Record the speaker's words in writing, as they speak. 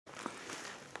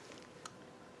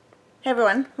Hey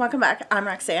everyone, welcome back. I'm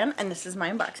Roxanne and this is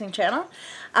my unboxing channel.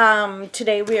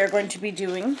 Today we are going to be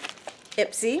doing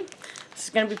Ipsy. This is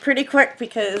going to be pretty quick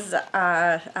because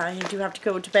I do have to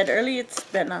go to bed early. It's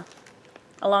been a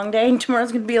long day and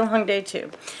tomorrow's going to be a long day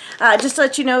too. Just to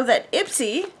let you know that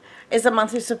Ipsy is a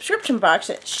monthly subscription box.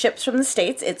 It ships from the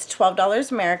States. It's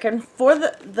 $12 American for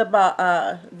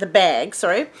the bag,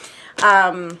 sorry.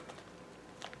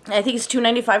 I think it's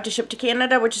 $2.95 to ship to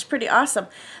Canada, which is pretty awesome.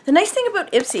 The nice thing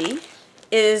about Ipsy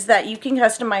is that you can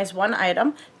customize one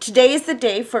item. Today is the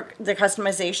day for the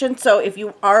customization, so if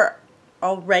you are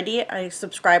already a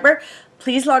subscriber,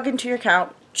 please log into your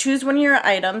account, choose one of your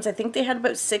items. I think they had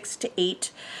about 6 to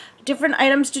 8 different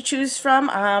items to choose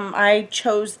from. I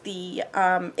chose the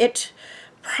It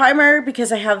primer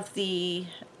because I have the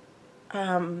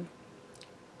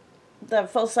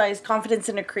full-size Confidence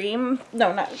in a Cream.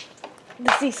 No, not the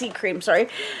CC cream, sorry,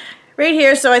 right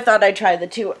here. So I thought I'd try the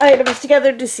two items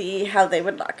together to see how they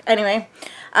would look. Anyway,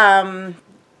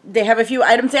 they have a few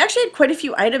items. They actually had quite a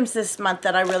few items this month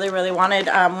that I really wanted.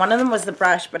 One of them was the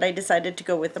brush, but I decided to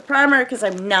go with the primer because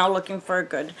I'm now looking for a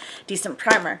good, decent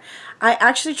primer. I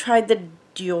actually tried the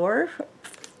Dior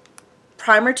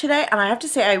primer today, and I have to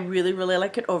say I really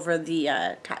like it over the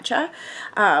Tatcha.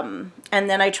 And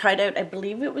then I tried out, I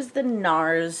believe it was the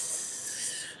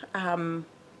NARS,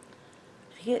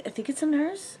 I think it's a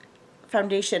NARS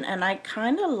foundation, and I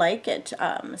kind of like it,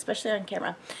 especially on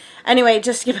camera. Anyway,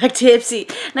 just to get back to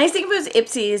Ipsy. Nice thing about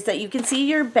Ipsy is that you can see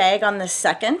your bag on the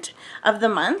 2nd of the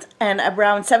month, and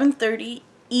around 7:30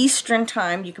 Eastern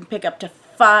time, you can pick up to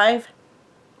 5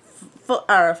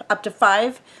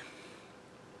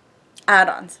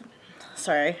 add-ons.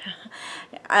 Sorry.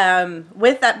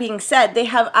 With that being said, they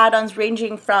have add-ons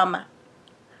ranging from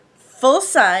full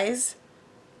size,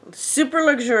 super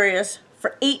luxurious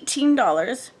for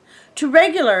 $18 to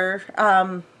regular,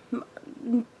 I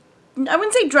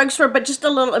wouldn't say drugstore, but just a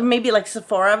little, maybe like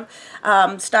Sephora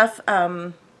stuff,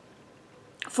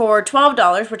 for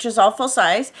 $12, which is all full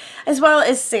size, as well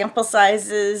as sample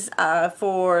sizes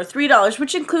for $3,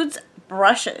 which includes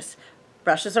brushes.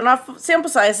 Brushes are not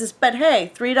sample sizes, but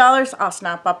hey, $3, I'll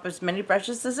snap up as many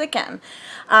brushes as I can.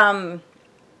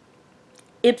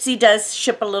 Ipsy does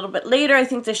ship a little bit later. I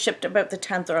think they shipped about the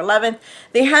 10th or 11th.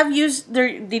 They have used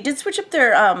they did switch up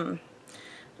their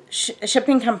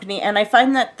shipping company, and I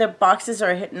find that the boxes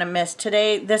are hit and miss.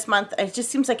 This month, it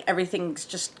just seems like everything's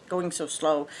just going so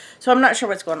slow. So I'm not sure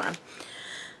what's going on.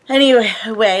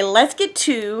 Anyway, let's get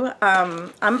to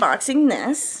unboxing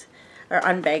this, or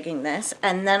unbagging this,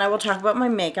 and then I will talk about my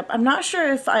makeup. I'm not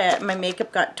sure if my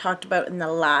makeup got talked about in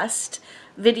the last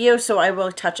video, so I will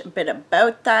touch a bit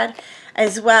about that,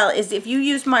 as well as if you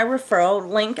use my referral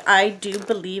link, I do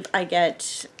believe I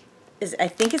get, I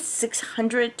think it's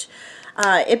 600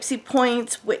 Ipsy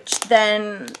points, which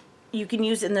then you can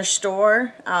use in their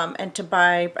store, and to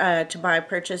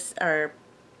purchase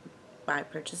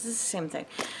is the same thing.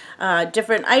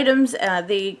 Different items,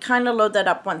 they kind of load that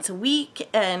up once a week,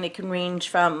 and it can range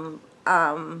from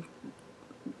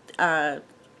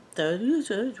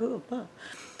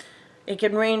it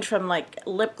can range from like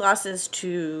lip glosses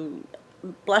to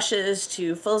blushes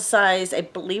to full size. I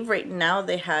believe right now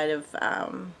they have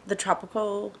the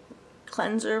tropical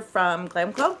cleanser from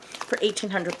Glamco for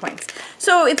 1,800 points.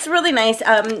 So it's really nice.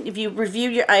 If you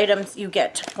review your items, you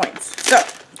get points. So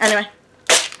anyway,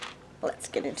 let's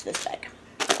get into this bag.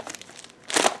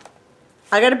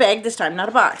 I got a bag this time, not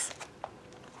a box.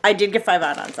 I did get 5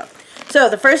 add-ons though. So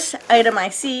the first item I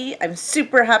see, I'm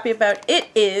super happy about. It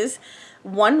is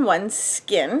 1-1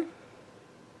 Skin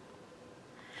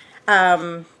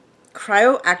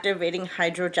Cryo Activating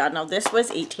Hydro Gel. Now this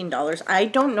was $18. I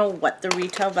don't know what the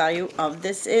retail value of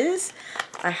this is.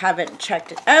 I haven't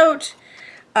checked it out.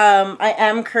 I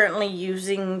am currently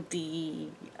using the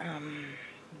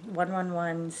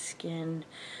 1-1 Skin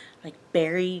like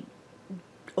berry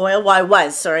oil. Well, I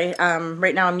was, sorry.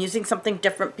 Right now I'm using something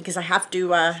different because I had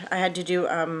to do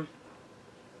a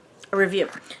review.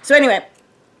 So anyway,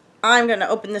 I'm going to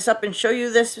open this up and show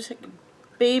you this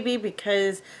baby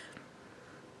because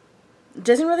it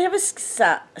doesn't really have a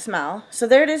smell. So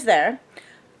there it is there.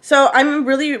 So I'm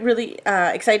really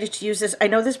excited to use this. I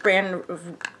know this brand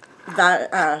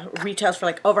that retails for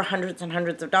like over hundreds and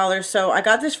hundreds of dollars. So I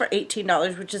got this for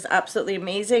 $18, which is absolutely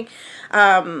amazing.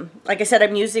 Like I said,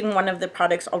 I'm using one of the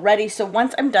products already. So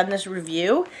once I'm done this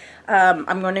review,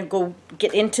 I'm going to go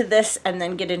get into this and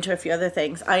then get into a few other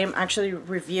things. I am actually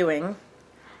reviewing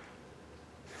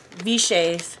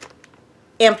Vichy's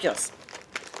ampules.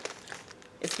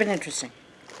 It's been interesting.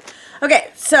 Okay,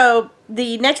 so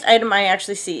the next item I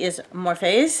actually see is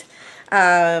Morphe's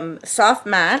Soft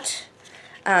Matte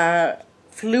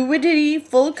Fluidity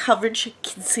Full Coverage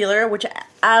Concealer, which I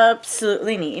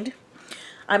absolutely need.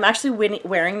 I'm actually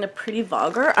wearing the Pretty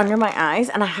Vulgar under my eyes,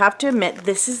 and I have to admit,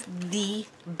 this is the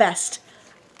best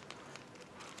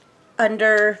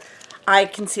under eye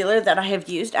concealer that I have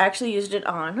used. I actually used it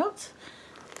on, oops,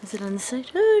 is it on the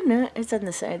side? Oh no, it's on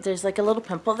the side. There's like a little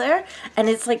pimple there, and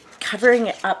it's like covering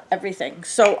it up everything.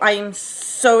 So I'm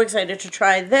so excited to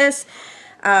try this.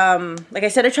 Like I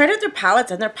said, I tried out their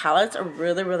palettes, and their palettes are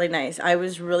really, really nice. I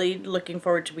was really looking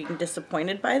forward to being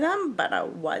disappointed by them, but I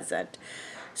wasn't.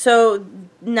 So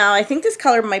now I think this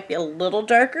color might be a little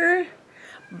darker,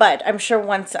 but I'm sure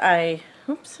once I,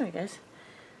 oops, sorry guys,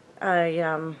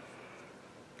 I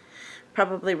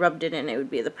probably rubbed it in, it would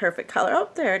be the perfect color. Oh,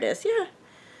 there it is, yeah.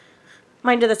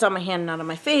 Mind you, that's on my hand, not on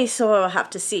my face, so I'll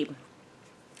have to see.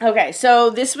 Okay,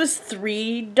 so this was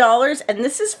 $3, and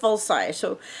this is full size.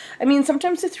 So, I mean,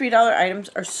 sometimes the $3 items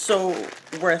are so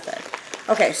worth it.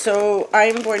 Okay, so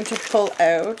I'm going to pull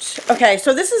out, okay,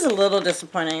 so this is a little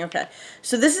disappointing. Okay,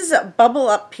 so this is a Bubble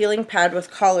Up Peeling Pad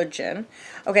with Collagen.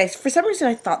 Okay, so for some reason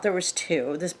I thought there was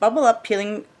two. This Bubble Up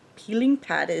Peeling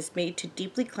Pad is made to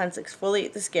deeply cleanse,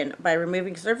 exfoliate the skin by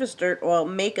removing surface dirt, oil,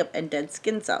 makeup, and dead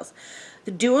skin cells.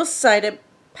 The dual-sided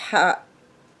pod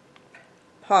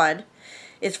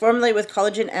is formulated with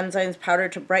collagen enzymes powder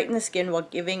to brighten the skin while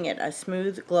giving it a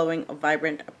smooth, glowing,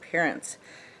 vibrant appearance.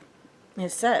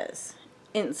 It says,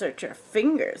 insert your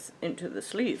fingers into the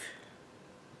sleeve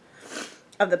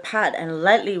of the pad and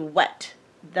lightly wet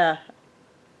the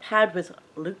pad with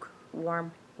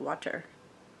lukewarm water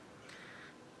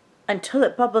until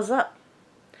it bubbles up.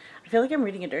 I feel like I'm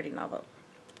reading a dirty novel.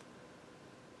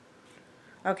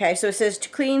 Okay, so it says to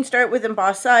clean, start with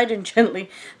embossed side and gently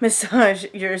massage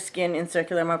your skin in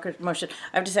circular motion.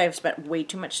 I have to say I've spent way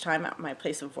too much time at my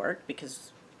place of work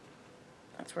because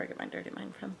that's where I get my dirty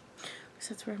mind from.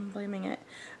 So that's where I'm blaming it.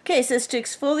 Okay, it says to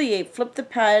exfoliate, flip the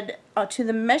pad to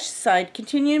the mesh side,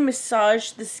 continue to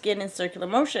massage the skin in circular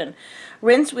motion.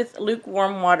 Rinse with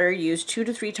lukewarm water, use 2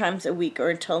 to 3 times a week or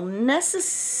until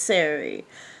necessary.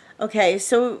 Okay,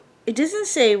 so it doesn't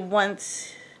say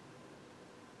once.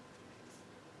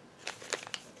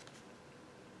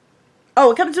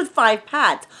 Oh, it comes with 5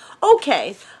 pads.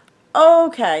 Okay.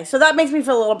 Okay. So that makes me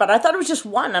feel a little better. I thought it was just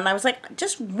one, and I was like,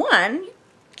 just one? You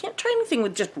can't try anything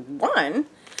with just one.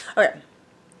 Okay.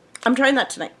 I'm trying that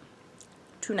tonight.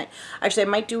 Actually, I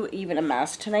might do even a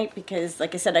mask tonight because,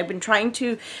 like I said, I've been trying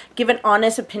to give an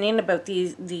honest opinion about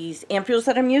these ampules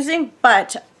that I'm using,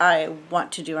 but I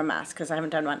want to do a mask because I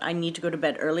haven't done one. I need to go to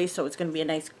bed early, so it's going to be a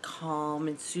nice, calm,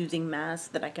 and soothing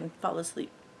mask that I can fall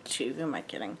asleep to. Who am I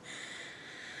kidding?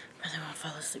 But I won't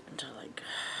fall asleep until like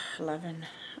 11,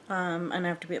 and I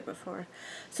have to be up before.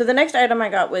 So the next item I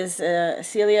got was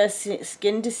Celia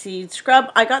Skin to Seed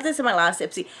Scrub. I got this in my last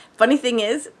Ipsy. Funny thing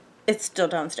is, it's still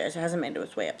downstairs. It hasn't made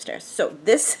its way upstairs. So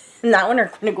this and that one are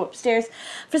going to go upstairs.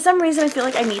 For some reason, I feel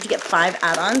like I need to get 5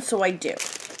 add-ons, so I do.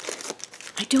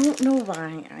 I don't know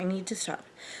why. I need to stop.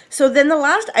 So then the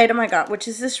last item I got, which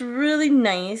is this really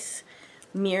nice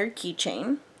mirror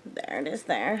keychain. There it is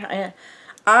there.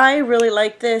 I really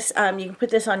like this. You can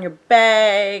put this on your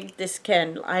bag.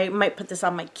 I might put this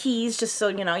on my keys just so,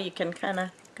 you know, you can kind of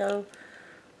go,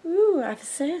 ooh,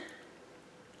 officer,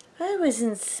 I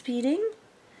wasn't speeding.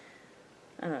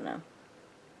 I don't know.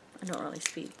 I don't really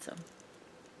speed, so.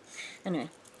 Anyway,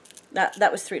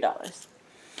 that was $3.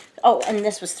 Oh, and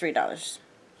this was $3.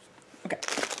 Okay,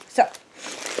 so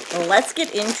let's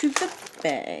get into the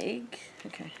bag.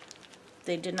 Okay.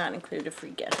 They did not include a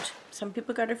free gift. Some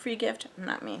people got a free gift,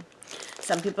 not me.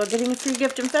 Some people are getting a free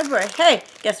gift in February. Hey,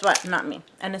 guess what? Not me.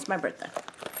 And it's my birthday.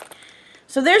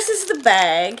 So this is the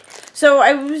bag. So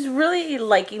I was really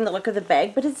liking the look of the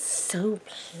bag, but it's so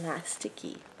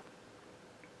plasticky.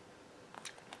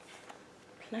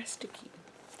 Plasticky.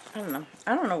 I don't know.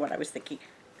 I don't know what I was thinking.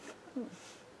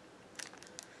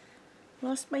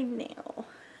 Lost my nail.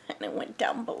 And it went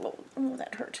down below. Oh,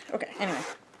 that hurt. Okay, anyway.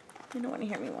 You don't want to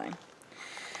hear me whine.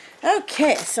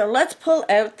 Okay, so let's pull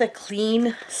out the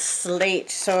clean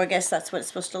slate. So I guess that's what it's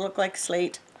supposed to look like,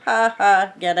 slate. Ha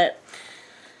ha, get it.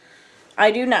 I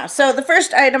do now. So the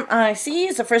first item I see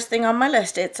is the first thing on my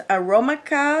list. It's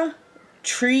Aromaca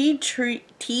Tea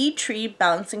Tree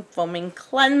Balancing Foaming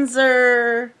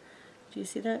Cleanser. Do you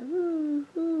see that? Ooh,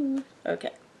 ooh.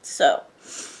 Okay, so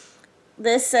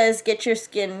this says get your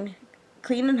skin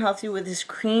clean and healthy with this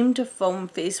cream to foam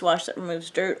face wash that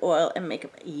removes dirt, oil, and makeup.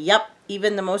 Yup,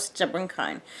 even the most stubborn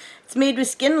kind. It's made with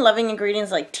skin-loving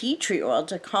ingredients like tea tree oil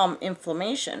to calm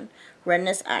inflammation,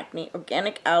 redness, acne,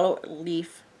 organic aloe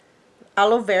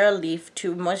vera leaf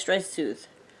to moisturize, soothe,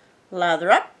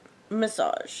 lather up,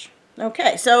 massage.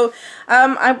 Okay, so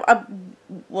I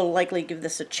will likely give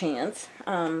this a chance.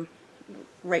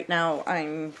 Right now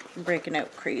I'm breaking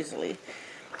out crazily.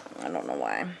 I don't know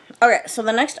why. Okay, so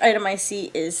the next item I see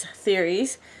is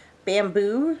Theories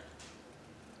Bamboo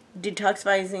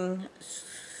Detoxifying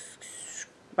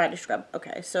Body Scrub.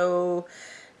 Okay, so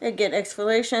again,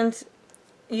 exfoliations.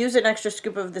 Use an extra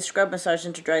scoop of the scrub, massage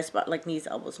into dry spot like knees,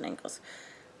 elbows, and ankles.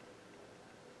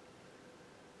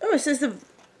 Oh, it says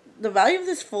the value of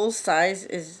this full size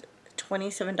is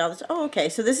 $27. Oh, okay.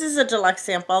 So this is a deluxe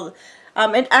sample.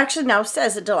 It actually now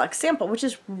says a deluxe sample, which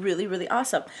is really, really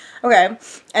awesome. Okay.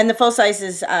 And the full size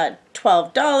is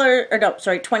 $12, or no,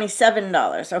 sorry,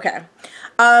 $27. Okay.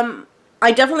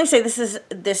 I definitely say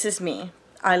this is me.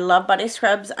 I love body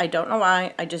scrubs. I don't know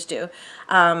why. I just do.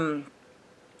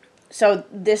 So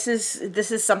this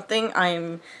is something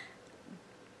I'm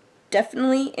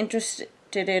definitely interested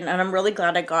in, and I'm really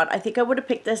glad I got. I think I would have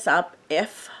picked this up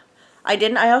if I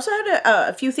didn't. I also had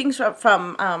a few things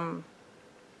from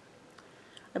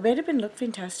it might have been Look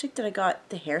Fantastic that I got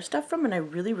the hair stuff from, and I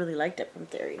really, really liked it from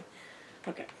Theory.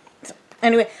 Okay. So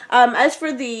anyway, as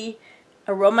for the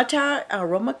Aromacata,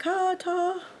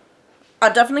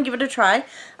 I'll definitely give it a try.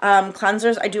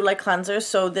 Cleansers, I do like cleansers,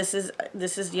 so this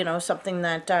is you know, something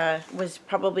that was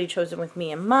probably chosen with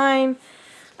me in mind.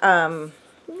 There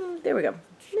we go.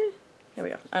 There we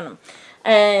go. I don't know.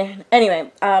 And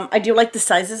anyway, I do like the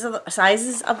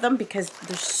sizes of them because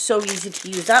they're so easy to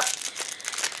use up.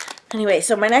 Anyway,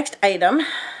 so my next item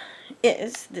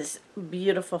is this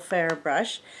beautiful Farrah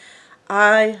brush.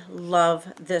 I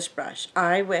love this brush.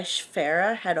 I wish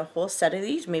Farrah had a whole set of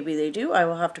these. Maybe they do. I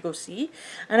will have to go see.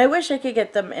 And I wish I could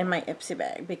get them in my Ipsy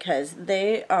bag because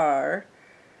they are,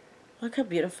 look how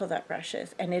beautiful that brush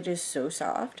is. And it is so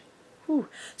soft. Whew.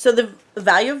 So the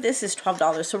value of this is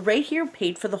 $12. So right here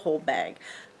paid for the whole bag.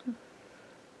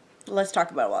 Let's talk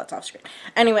about it while it's off screen.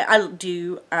 Anyway, I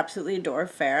do absolutely adore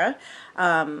Farrah.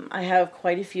 I have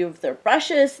quite a few of their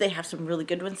brushes. They have some really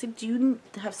good ones. They do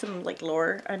have some like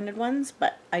lower ended ones,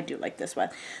 but I do like this one.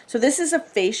 So this is a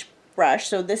face brush.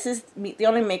 So this is the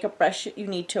only makeup brush you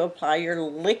need to apply your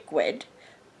liquid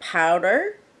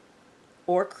powder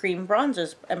or cream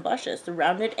bronzers and blushes. The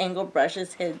rounded angle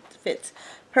brushes fits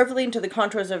perfectly into the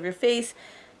contours of your face.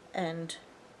 And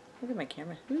look at my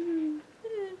camera.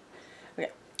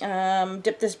 Okay.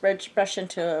 Dip this brush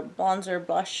into a bronzer,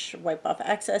 blush, wipe off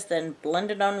excess, then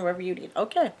blend it on wherever you need.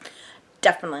 Okay,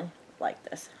 definitely like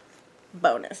this.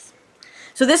 Bonus.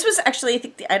 So this was actually, I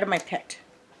think, the item I picked.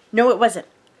 No, it wasn't.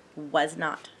 Was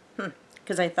not.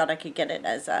 Because I thought I could get it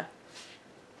as a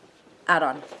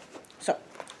add-on. So,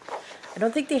 I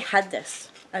don't think they had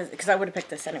this, because I would have picked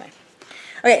this anyway.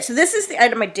 Okay, so this is the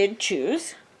item I did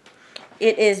choose.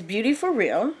 It is Beauty for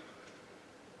Real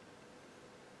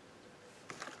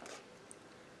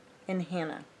in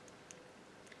Hannah.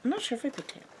 I'm not sure if I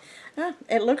picked Hannah.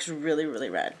 It looks really, really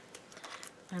red.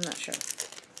 I'm not sure.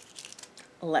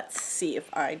 Let's see if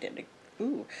I did it.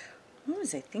 Ooh, what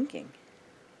was I thinking?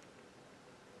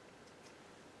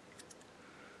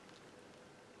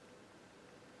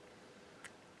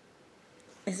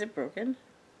 Is it broken?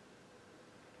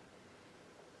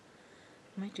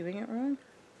 Am I doing it wrong?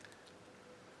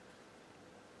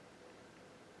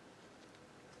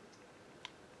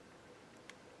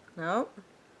 Nope.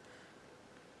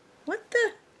 What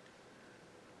the?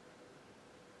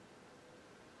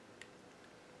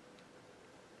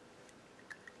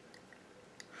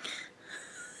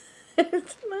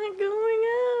 It's not going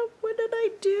up. What did I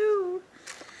do?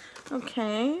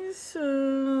 Okay,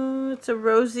 so it's a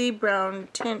rosy brown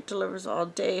tint, delivers all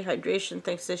day hydration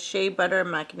thanks to shea butter and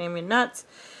macadamia nuts.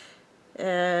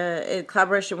 In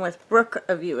collaboration with Brooke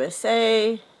of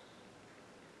USA.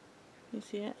 You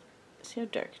see it? See how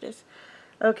dark it is?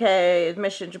 Okay,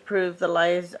 mission to prove the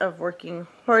lives of working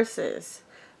horses.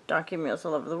 Donkey meals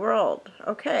all over the world.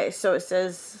 Okay, so it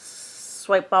says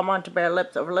swipe balm onto bare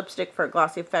lips over lipstick for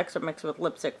glossy effects or mix with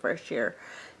lipstick for a sheer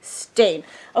stain.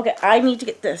 Okay, I need to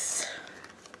get this.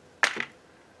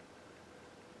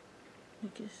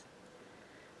 Am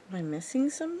I missing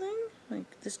something?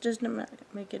 Like, this doesn't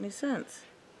make any sense.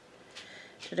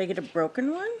 Did I get a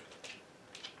broken one?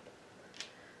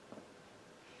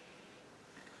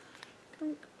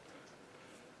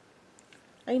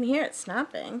 I can hear it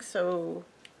snapping, so...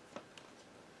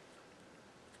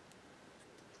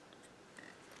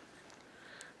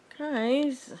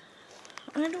 Guys,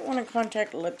 I don't want to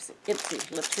contact Ipsy.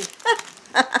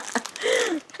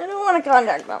 I don't want to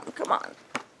contact them. Come on.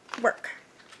 Work.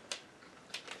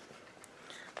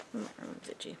 My arm's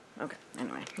itchy. Okay,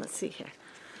 anyway, let's see here.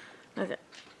 Okay.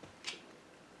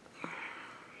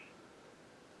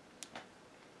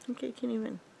 Okay, can't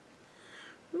even...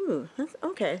 Ooh, that's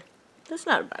okay. That's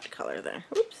not a bad color there.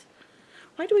 Oops.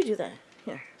 Why do we do that?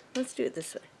 Here, let's do it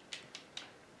this way.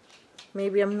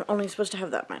 Maybe I'm only supposed to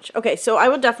have that much. Okay, so I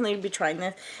will definitely be trying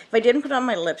this. If I didn't put on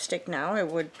my lipstick now, I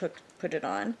would put it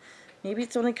on. Maybe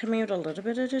it's only coming out a little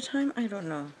bit at a time. I don't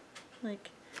know. Like,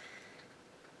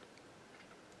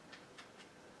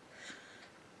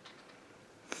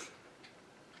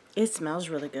 it smells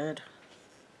really good.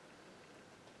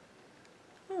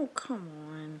 Oh, come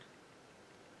on.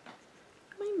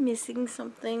 Am I missing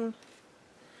something?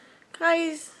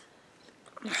 Guys.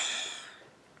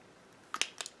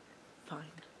 Fine.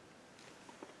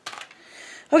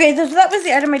 Okay, so that was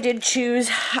the item I did choose.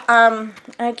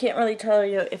 I can't really tell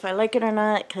you if I like it or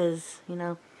not because, you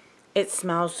know, it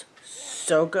smells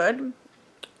so good.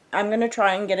 I'm going to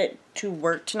try and get it to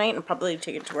work tonight and probably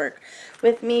take it to work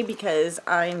with me because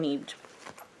I need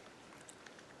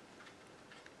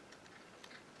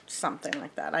something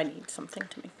like that. I need something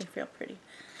to make me feel pretty.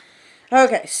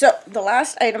 Okay, so the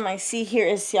last item I see here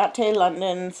is Ciate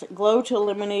London's Glow to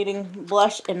Illuminating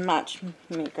Blush and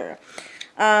Matchmaker.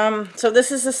 So this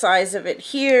is the size of it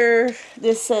here.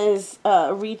 This says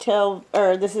retail,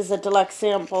 or this is a deluxe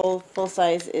sample. Full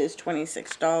size is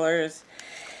 $26.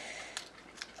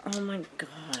 Oh my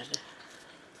god.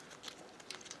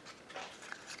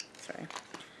 Sorry.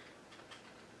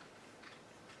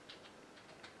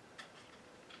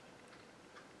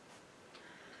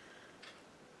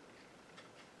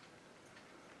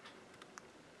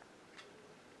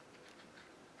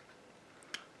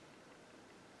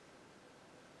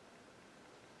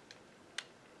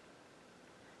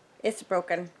 It's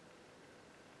broken.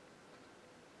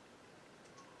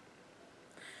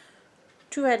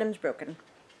 2 items broken.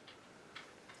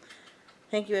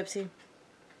 Thank you, Ipsy.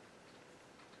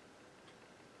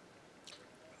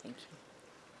 Thank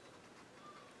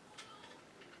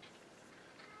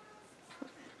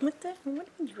you. What are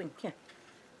you doing? Here.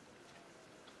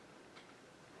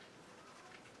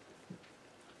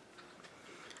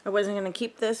 I wasn't going to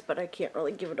keep this, but I can't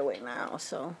really give it away now,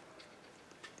 so.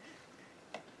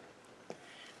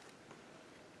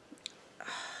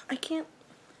 I can't.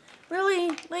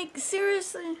 Really? Like,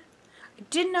 seriously? I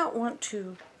did not want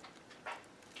to.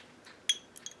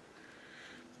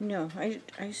 No, I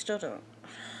still don't.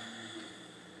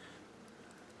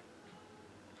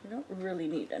 I don't really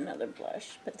need another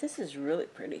blush, but this is really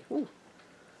pretty. Ooh.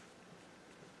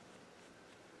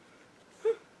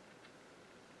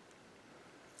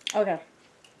 Okay.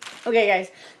 Okay, guys.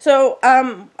 So,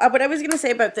 what I was gonna say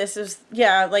about this is,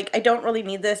 yeah, like, I don't really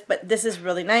need this, but this is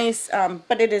really nice,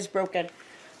 but it is broken.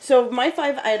 So, my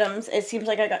 5 items, it seems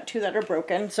like I got 2 that are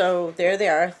broken, so there they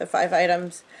are, the 5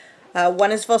 items.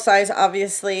 One is full size,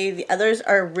 obviously. The others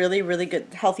are really, really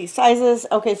good, healthy sizes.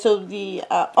 Okay, so the,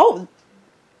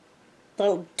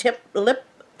 the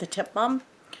tip balm.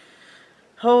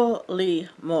 Holy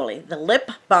moly. The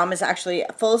lip balm is actually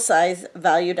full size,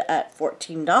 valued at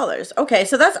 $14. Okay,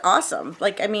 so that's awesome.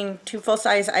 Like, I mean, 2 full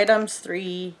size items,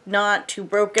 3 not, 2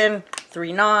 broken,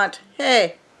 3 not.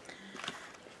 Hey,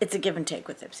 it's a give and take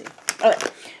with Ipsy. Okay,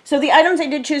 so the items I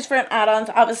did choose for an add-ons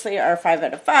obviously are 5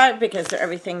 out of 5 because they're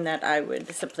everything that I would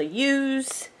simply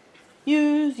use.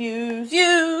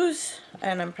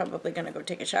 And I'm probably going to go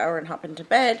take a shower and hop into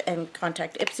bed and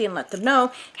contact Ipsy and let them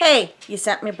know, hey, you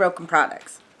sent me broken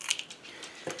products.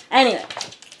 Anyway,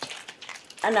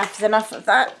 enough is enough of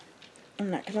that. I'm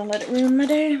not going to let it ruin my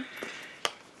day.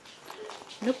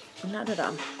 Nope, not at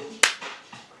all.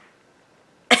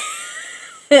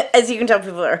 As you can tell,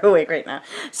 people are awake right now.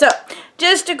 So,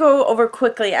 just to go over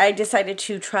quickly, I decided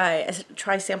to try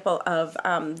a sample of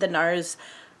the NARS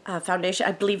foundation.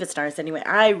 I believe it's NARS anyway.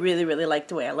 I really, really like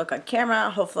the way I look on camera.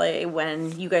 Hopefully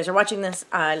when you guys are watching this,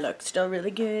 I look still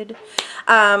really good.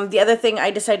 The other thing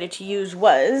I decided to use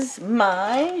was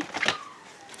my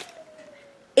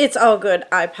It's All Good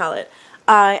eye palette.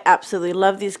 I absolutely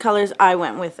love these colors. I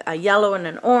went with a yellow and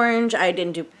an orange. I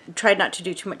tried not to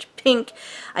do too much pink.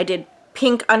 I did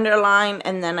pink underline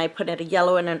and then I put a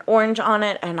yellow and an orange on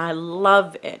it and I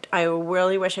love it. I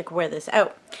really wish I could wear this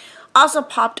out. Also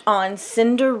popped on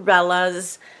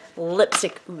Cinderella's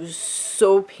lipstick. It was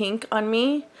so pink on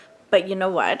me, but you know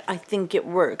what? I think it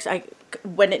works.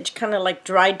 When it kind of like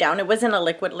dried down, it wasn't a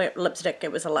liquid lipstick,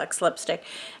 it was a Luxe lipstick.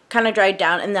 Kind of dried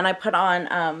down and then I put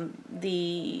on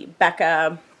the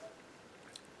Becca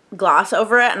gloss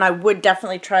over it, and I would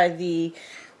definitely try the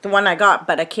one I got,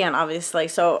 but I can't obviously.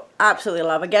 So absolutely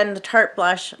love. Again, the Tarte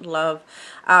blush, love.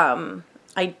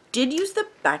 I did use the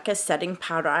Becca setting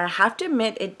powder. I have to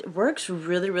admit it works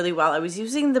really, really well. I was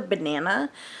using the banana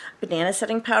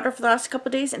setting powder for the last couple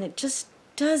of days and it just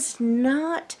does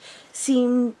not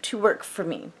seem to work for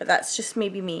me, but that's just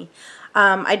maybe me.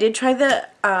 I did try the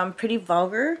Pretty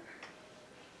Vulgar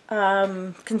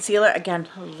concealer. Again,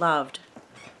 loved.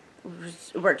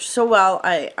 It worked so well.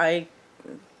 I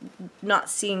not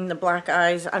seeing the black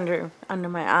eyes under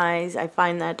my eyes. I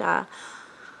find that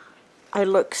I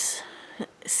looks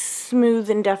smooth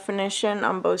in definition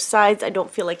on both sides. I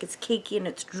don't feel like it's cakey and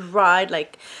it's dried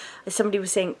like somebody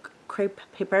was saying, crepe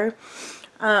paper.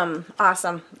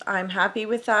 Awesome. I'm happy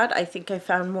with that. I think I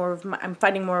found more of I'm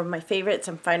finding more of my favorites.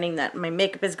 I'm finding that my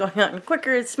makeup is going on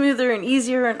quicker, it's smoother and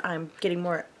easier, and I'm getting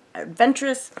more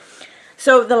adventurous.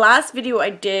 So the last video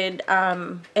I did,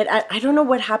 I don't know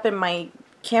what happened. My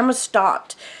camera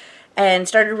stopped and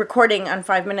started recording on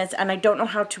 5 minutes, and I don't know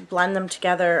how to blend them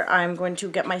together. I'm going to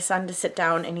get my son to sit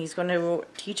down and he's going to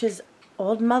teach his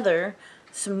old mother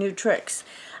some new tricks.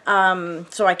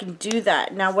 So I can do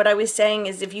that. Now what I was saying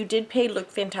is, if you did pay Look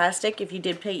Fantastic, if you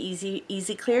did pay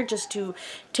Easy Clear, just to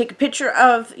take a picture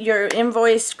of your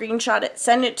invoice, screenshot it,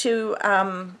 send it to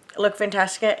Look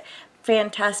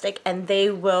Fantastic, and they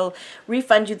will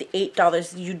refund you the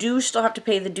 $8. You do still have to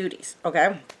pay the duties,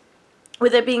 okay?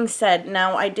 With it being said,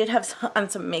 now I did have on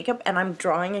some makeup, and I'm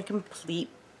drawing a complete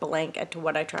blank as to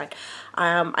what I tried.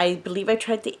 I believe I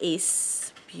tried the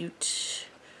Ace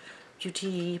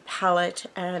Beauty palette,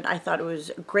 and I thought it was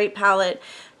a great palette.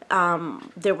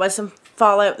 There was some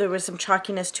fallout, there was some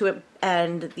chalkiness to it,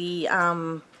 and the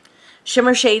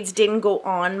shimmer shades didn't go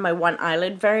on my one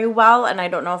eyelid very well, and I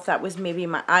don't know if that was maybe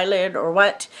my eyelid or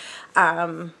what.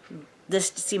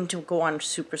 This seemed to go on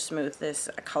super smooth, this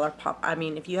ColourPop. I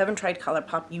mean, if you haven't tried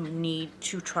ColourPop, you need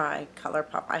to try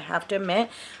ColourPop. I have to admit,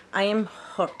 I am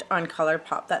hooked on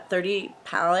ColourPop. That 30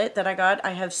 palette that I got, I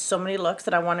have so many looks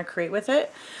that I want to create with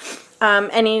it.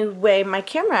 Anyway, my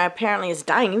camera apparently is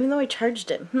dying, even though I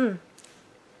charged it. I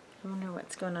wonder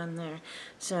what's going on there.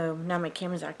 So now my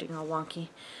camera's acting all wonky.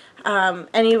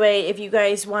 Anyway, if you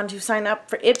guys want to sign up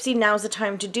for Ipsy, now's the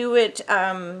time to do it.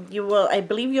 I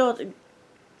believe you'll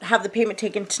have the payment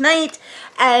taken tonight,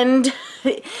 and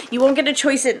you won't get a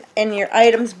choice in your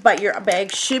items, but your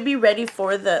bag should be ready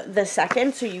for the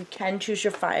 2nd, so you can choose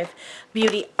your 5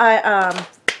 beauty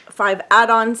 5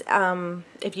 add-ons.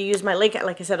 If you use my link,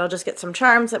 like I said, I'll just get some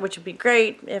charms, which would be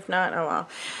great. If not, oh well.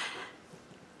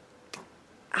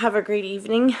 Have a great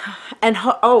evening. And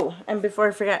and before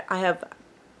I forget, I have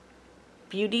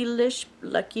BoxyLuxe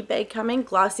Lucky Bag coming.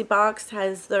 Luxebox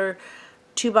has their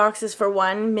 2 boxes for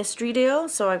 1 mystery deal,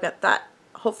 so I've got that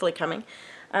hopefully coming.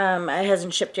 It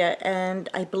hasn't shipped yet, and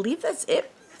I believe that's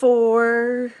it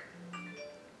for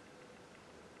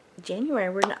January.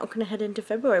 We're now going to head into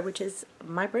February, which is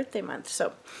my birthday month.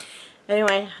 So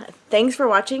anyway, thanks for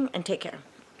watching, and take care.